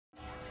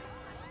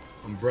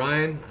I'm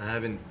Brian. I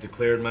haven't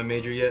declared my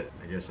major yet.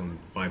 I guess I'm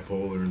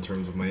bipolar in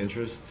terms of my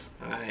interests.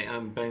 Hi,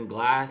 I'm Ben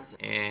Glass,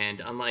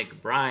 and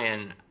unlike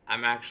Brian,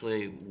 I'm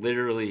actually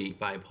literally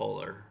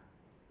bipolar.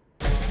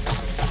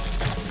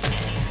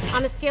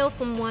 On a scale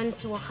from 1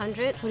 to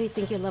 100, what do you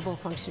think your level of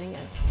functioning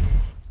is?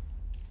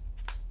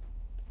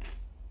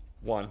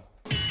 1.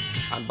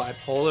 I'm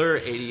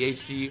bipolar,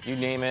 ADHD, you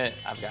name it,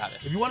 I've got it.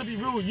 If you want to be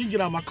rude, you can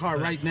get out of my car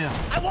right now.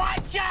 I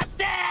want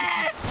justice!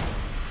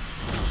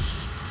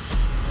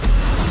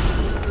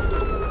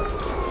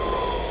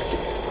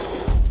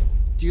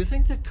 Do you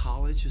think that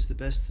college is the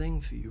best thing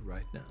for you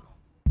right now?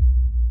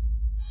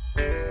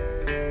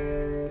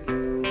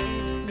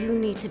 You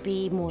need to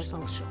be more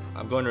social.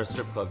 I'm going to a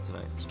strip club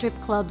tonight. Strip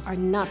clubs are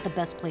not the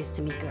best place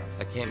to meet girls.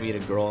 I can't meet a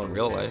girl in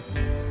real life.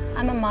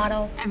 I'm a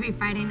model. Every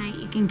Friday night,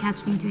 you can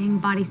catch me doing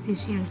body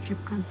sushi at a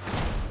strip club.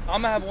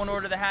 I'm gonna have one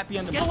order the happy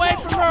ending. Get away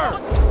from her!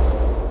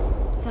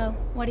 So,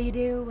 what do you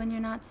do when you're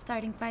not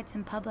starting fights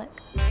in public?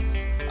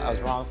 I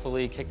was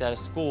wrongfully kicked out of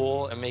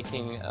school and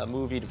making a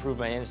movie to prove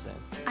my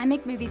innocence. I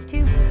make movies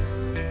too.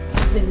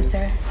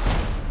 Loser.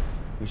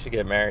 We should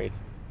get married.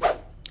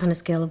 On a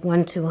scale of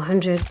 1 to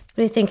 100, what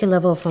do you think your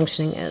level of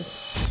functioning is?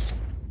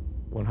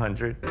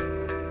 100.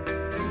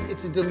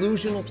 It's a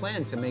delusional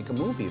plan to make a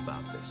movie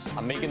about this.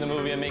 I'm making the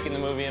movie, I'm making the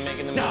movie, I'm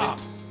making the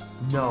movie.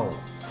 No.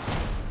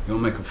 You'll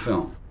make a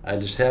film. I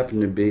just happen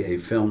to be a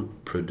film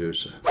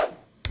producer.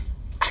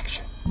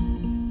 Action.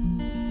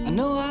 I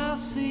know I'll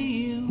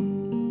see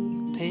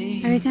you,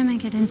 babe. Every time I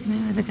get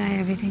intimate with a guy,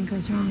 everything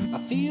goes wrong. I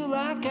feel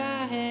like I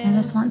I have.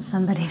 just want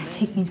somebody to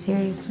take me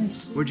seriously.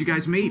 Where'd you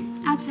guys meet?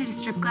 Outside a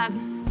strip club.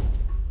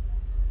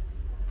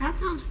 That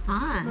sounds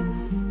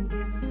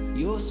fun.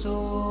 You're so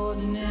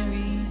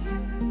ordinary,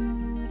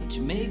 but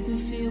you make me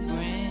feel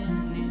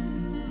brand new.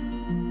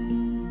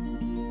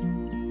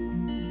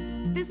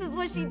 This is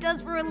what she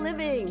does for a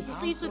living. She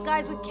sleeps with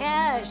guys with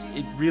cash.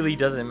 It really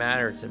doesn't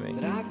matter to me.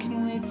 But I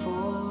can wait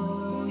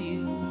for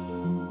you.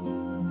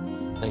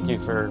 Thank you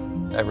for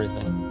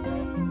everything.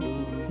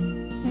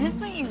 Is this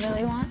what you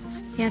really want?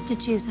 You have to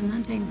choose. I'm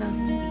not doing both.